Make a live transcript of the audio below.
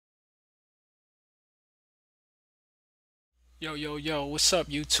Yo, yo, yo, what's up,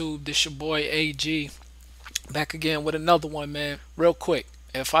 YouTube? This your boy AG. Back again with another one, man. Real quick,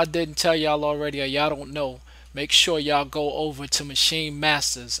 if I didn't tell y'all already or y'all don't know, make sure y'all go over to Machine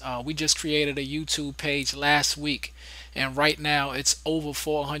Masters. We just created a YouTube page last week, and right now it's over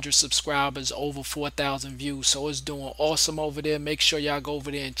 400 subscribers, over 4,000 views. So it's doing awesome over there. Make sure y'all go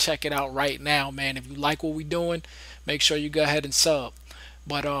over there and check it out right now, man. If you like what we doing, make sure you go ahead and sub.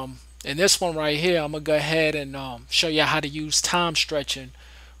 But in this one right here, I'm gonna go ahead and show you how to use time stretching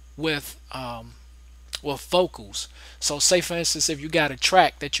with vocals. So say for instance, if you got a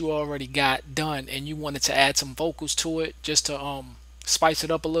track that you already got done and you wanted to add some vocals to it just to spice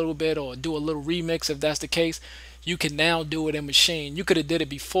it up a little bit or do a little remix, if that's the case, you can now do it in Machine. You could have did it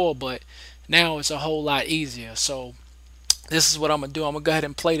before, but now it's a whole lot easier. So this is what I'm gonna do. I'm gonna go ahead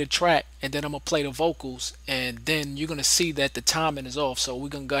and play the track, and then I'm gonna play the vocals, and then you're gonna see that the timing is off. So we're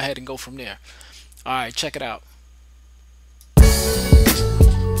gonna go ahead and go from there. All right, check it out.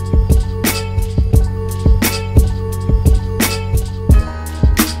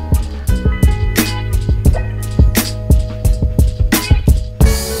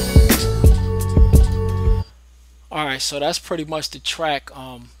 All right, so that's pretty much the track.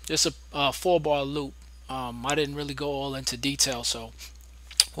 Just a 4-bar loop. I didn't really go all into detail. So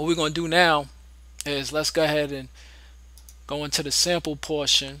what we're gonna do now is let's go ahead and go into the sample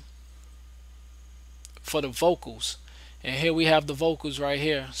portion for the vocals, and here we have the vocals right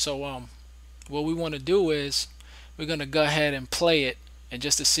here. So what we want to do is we're gonna go ahead and play it, and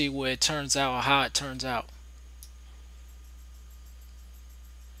just to see where it turns out or how it turns out.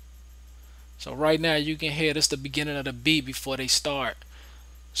 So right now you can hear this the beginning of the beat before they start.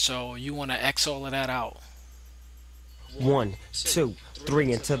 So you want to X all of that out. One, two,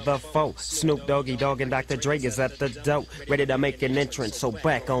 three into the four. Snoop Doggy Dogg and Dr. Dre is at the door, ready to make an entrance. So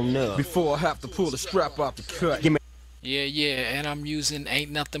back on up. Before I have to pull the strap out the cut. Give me Yeah, and I'm using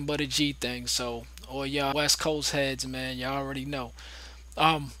Ain't Nothing But a G Thing. So all y'all West Coast heads, man, y'all already know.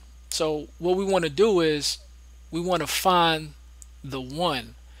 So what we want to do is we want to find the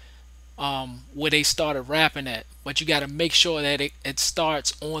one where they started rapping at, but you got to make sure that it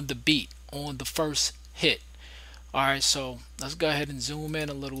starts on the beat, on the first hit. All right, so let's go ahead and zoom in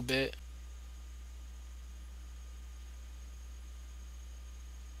a little bit.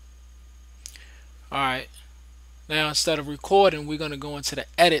 All right, now instead of recording, we're going to go into the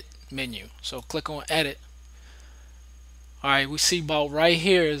edit menu. So click on edit. All right, we see about right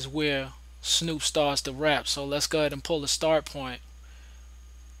here is where Snoop starts to rap. So let's go ahead and pull the start point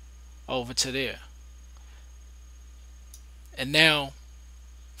over to there. And now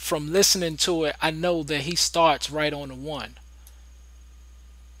from listening to it, I know that he starts right on the one.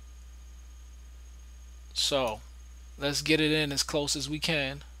 So let's get it in as close as we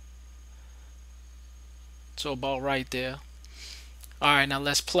can. So about right there. Alright, now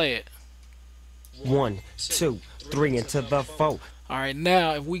let's play it. one, two, three into the four. Alright,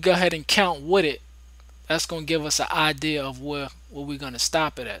 now if we go ahead and count with it, that's going to give us an idea of where we're going to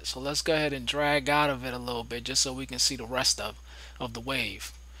stop it at. So let's go ahead and drag out of it a little bit just so we can see the rest of the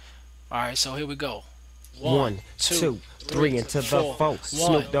wave. Alright, so here we go. One, two, three into the four.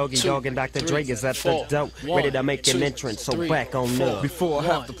 Snoop Doggy Dogg and Dr. Dre is at the door, ready to make an entrance. So back on up. Before I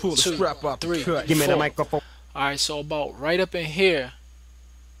have to pull the strap out the cut. Give me the microphone. Alright, so about right up in here,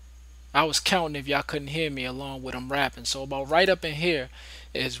 I was counting if y'all couldn't hear me along with them rapping. So about right up in here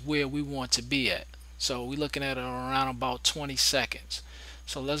is where we want to be at. So we're looking at it around about 20 seconds.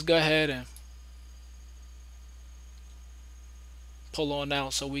 So let's go ahead and pull on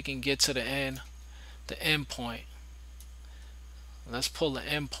out so we can get to the end point. Let's pull the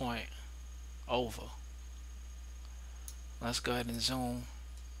end point over. Let's go ahead and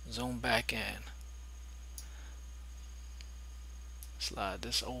zoom back in. Slide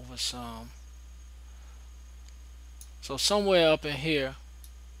this over some. So somewhere up in here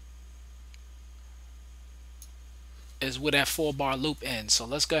is where that 4-bar loop ends. So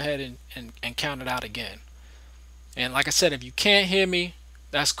let's go ahead and count it out again. And like I said, if you can't hear me,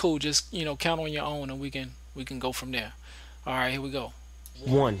 that's cool. Just count on your own, and we can go from there. All right, here we go.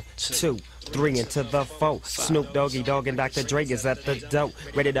 One, two, three into the four. Snoop Doggy Dogg and Dr. Dre is at the door,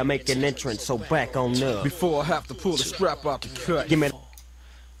 ready to make an entrance. So back on up. Before I have to pull the strap out the cut. Give me.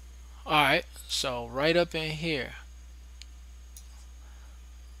 All right, so right up in here.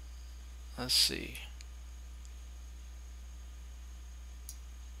 Let's see.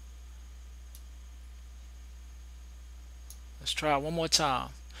 Let's try it one more time.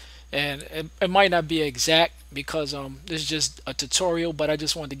 And it might not be exact because this is just a tutorial, but I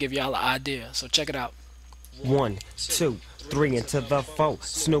just wanted to give y'all an idea. So check it out. 1, 2, 3 into the 4.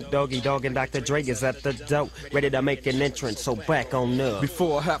 Snoop Doggy Dogg and Dr. Dre is at the door, ready to make an entrance, so back on up.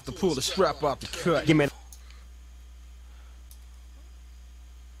 Before I have to pull the strap out the cut. Give me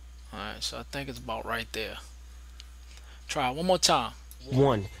Alright, so I think it's about right there. Try it one more time.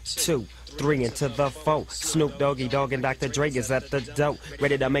 1, 2, 3 into the 4. Snoop Doggy Dogg and Dr. Dre is at the door,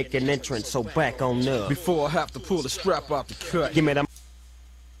 ready to make an entrance, so back on up. Before I have to pull the strap out the cut. Give me the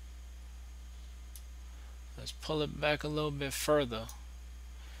Let's pull it back a little bit further.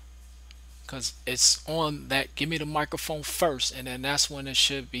 Because it's on that, give me the microphone first, and then that's when it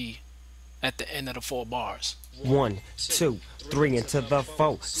should be at the end of the 4 bars. 1, 2, 3 into the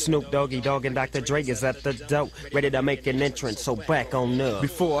 4. Snoop Doggy Dogg and Dr. Dre is at the door, ready to make an entrance, so back on up.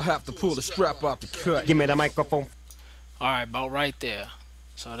 Before I have to pull the strap out the cut. Give me the microphone. Alright, about right there.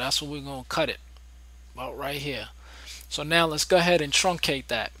 So that's where we're going to cut it. About right here. So now let's go ahead and truncate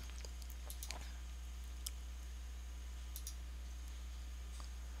that.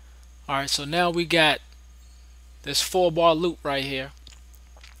 Alright, so now we got this 4-bar loop right here.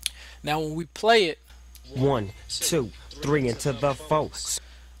 Now when we play it, 1, 2, 3 into the 4.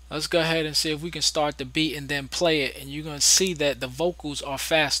 let's go ahead and see if we can start the beat and then play it, and you're going to see that the vocals are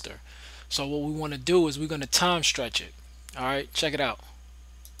faster. So what we want to do is we're going to time stretch it. Alright, check it out.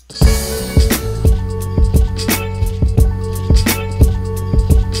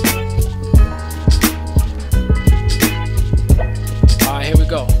 Alright, here we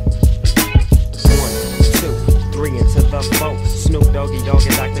go. 1, 2, 3 into the 4. Snoop Doggy Dogg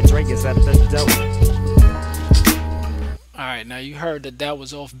and Dr. Dre is at the door. Alright, now you heard that that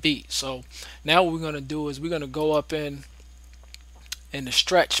was off beat. So now what we're going to do is we're going to go up in the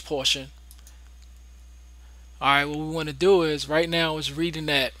stretch portion. Alright, what we want to do is right now is reading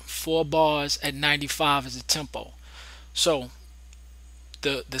that 4 bars at 95 as a tempo. So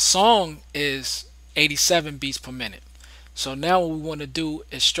the song is 87 beats per minute. So now what we want to do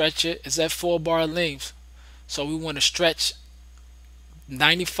is stretch it. It's at 4-bar length. So we want to stretch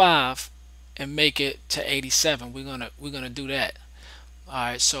 95 and make it to 87. We're gonna do that.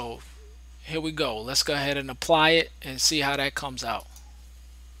 Alright, so here we go. Let's go ahead and apply it and see how that comes out.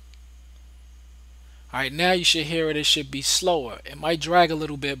 Alright, now you should hear it. It should be slower. It might drag a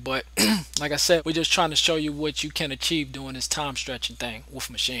little bit, but like I said, we're just trying to show you what you can achieve doing this time stretching thing with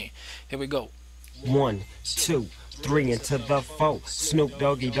Maschine. Here we go. 1, 2, 3 into the 4. Snoop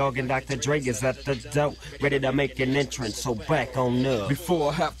Doggy Dogg and Dr. Dre is at the door, ready to make an entrance, so back on up.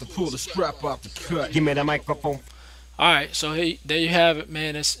 Before I have to pull the strap out the cut. Give me the microphone. Alright, so there you have it,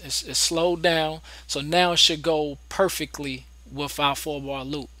 man. It's slowed down. So now it should go perfectly with our 4-bar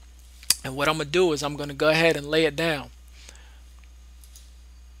loop. And what I'm going to do is I'm going to go ahead and lay it down.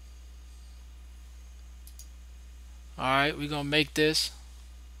 Alright, we're going to make this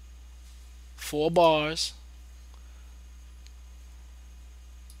 4 bars.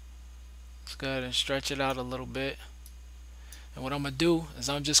 Let's go ahead and stretch it out a little bit. And what I'm going to do is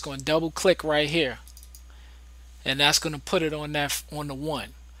I'm just going to double click right here. And that's going to put it on the 1.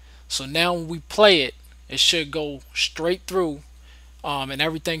 So now when we play it, it should go straight through. And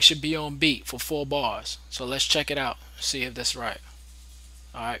everything should be on beat for 4 bars. So let's check it out. See if that's right.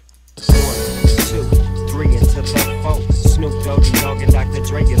 Alright. 1, 2, 3 into the 4. Snoop Doggy Dogg and Dr.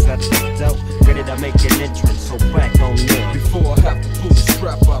 Dre is at the door, ready to make an entrance, so back on up. Before I have to pull the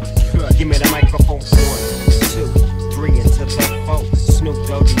strap out the cut. Give me the microphone. 1, 2, 3 into the 4. Snoop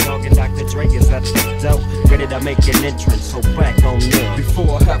Doggy Dogg and Dr. Dre is at the door, ready to make an entrance, so back on up.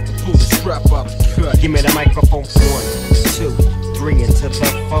 Before I have to pull the strap out the cut. Give me the microphone. 1, 2, 3 into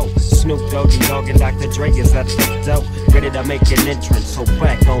the 4. Snoop Doggy Dogg and Dr. Dre is at the door, ready to make an entrance, so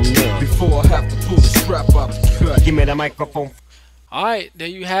back on up. Before I have to pull the strap out the cut. Give me the microphone. Alright, there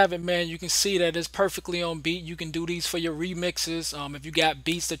you have it, man. You can see that it's perfectly on beat. You can do these for your remixes. If you got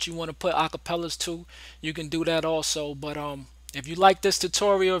beats that you want to put acapellas to, you can do that also. But if you like this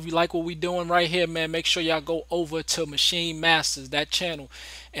tutorial, if you like what we doing right here, man, make sure y'all go over to Maschine Masters, that channel,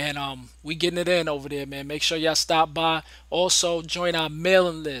 and we getting it in over there, man. Make sure y'all stop by. Also join our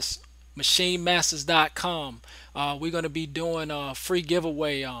mailing list, MachineMasters.com. We're gonna be doing a free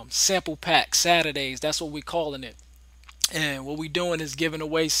giveaway, sample pack Saturdays. That's what we're calling it. And what we're doing is giving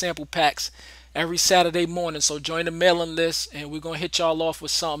away sample packs every Saturday morning. So join the mailing list, and we're gonna hit y'all off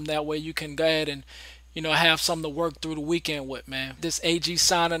with something. That way you can go ahead and have something to work through the weekend with, man. This AG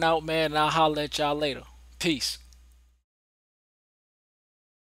signing out, man, and I'll holler at y'all later. Peace.